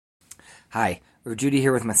Hi, Rav Judy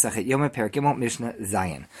here with Masechet Yoma Perek Gimel Mishnah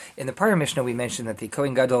Zayin. In the prior Mishnah, we mentioned that the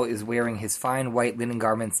Kohen Gadol is wearing his fine white linen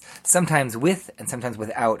garments, sometimes with and sometimes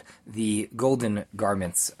without the golden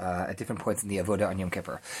garments at different points in the Avodah on Yom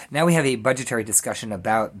Kippur. Now we have a budgetary discussion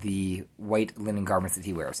about the white linen garments that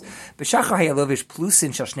he wears. B'shachar hayalovish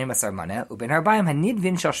plusin shel shnei masar maneh uben harbayim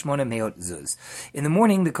hanidvin shel shmona meot zuz. In the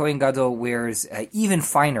morning, the Kohen Gadol wears even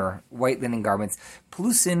finer white linen garments.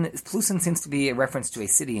 Plusin seems to be a reference to a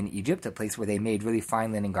city in Egypt, a place where they made really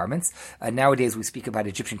fine linen garments. Nowadays, we speak about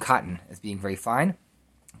Egyptian cotton as being very fine.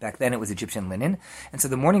 Back then, it was Egyptian linen. And so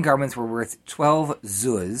the morning garments were worth 12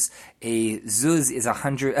 zuz. A zuz is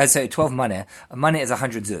 12 maneh. A maneh is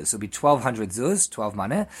 100 zuz. So it would be 1,200 zuz, 12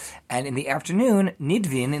 maneh. And in the afternoon,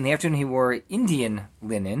 nidvin, he wore Indian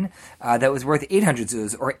linen that was worth 800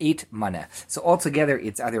 zuz, or 8 maneh. So altogether,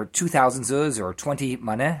 it's either 2,000 zuz or 20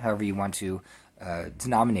 maneh, however you want to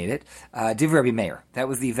denominate it. Div Rabbi Meir. That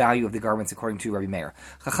was the value of the garments according to Rabbi Meir.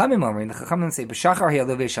 Chachamim the Chachamim say, B'shachar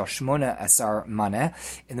hayalovesh shel shmona asar maneh.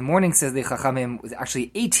 In the morning, says the Chachamim, was actually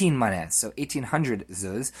 18 maneh, so 1,800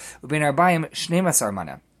 zuz. Ubein arbayim shnei asar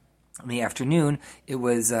maneh. In the afternoon, it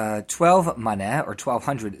was 12 maneh, or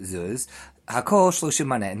 1,200 zuz. Hakol shloshim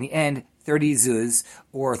maneh. In the end, 30 zuz,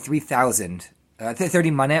 or 3,000 30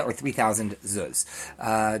 maneh or 3,000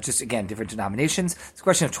 zuz. Just again, different denominations. It's a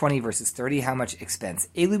question of 20 versus 30. How much expense?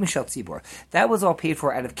 Elu mishel tzibor. That was all paid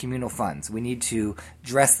for out of communal funds. We need to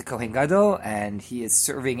dress the Kohen Gadol, and he is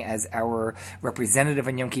serving as our representative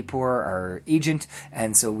on Yom Kippur, our agent,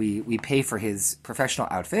 and so we pay for his professional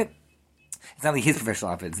outfit. It's not only his professional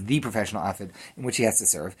outfit, it's the professional outfit in which he has to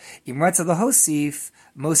serve. Imratza lahosif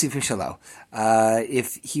mosif mishalo.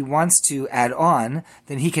 If he wants to add on,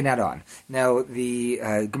 then he can add on. Now,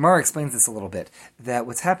 the Gemara explains this a little bit, that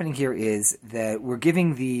what's happening here is that we're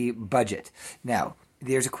giving the budget. Now,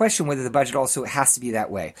 there's a question whether the budget also has to be that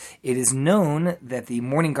way. It is known that the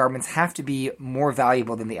morning garments have to be more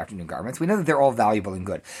valuable than the afternoon garments. We know that they're all valuable and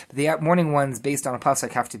good. But the morning ones, based on a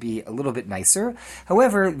pasuk, have to be a little bit nicer.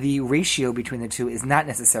 However, the ratio between the two is not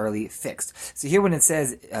necessarily fixed. So here when it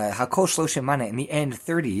says, Hakol shloshim maneh, in the end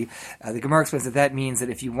 30, the Gemara explains that means that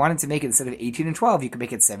if you wanted to make it instead of 18 and 12, you could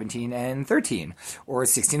make it 17 and 13, or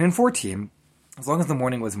 16 and 14. As long as the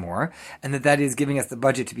morning was more, and that is giving us the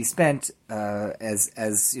budget to be spent as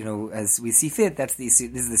we see fit. This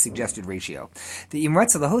is the suggested ratio. The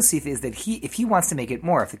imratza lahosif is that if he wants to make it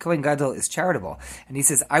more, if the Kohen Gadol is charitable and he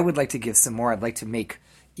says, I would like to give some more, I'd like to make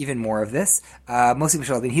even more of this, mostly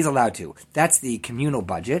then he's allowed to. That's the communal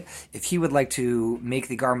budget. If he would like to make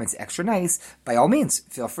the garments extra nice, by all means,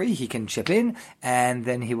 feel free. He can chip in, and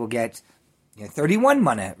then he will get 31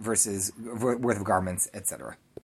 maneh worth of garments, etc.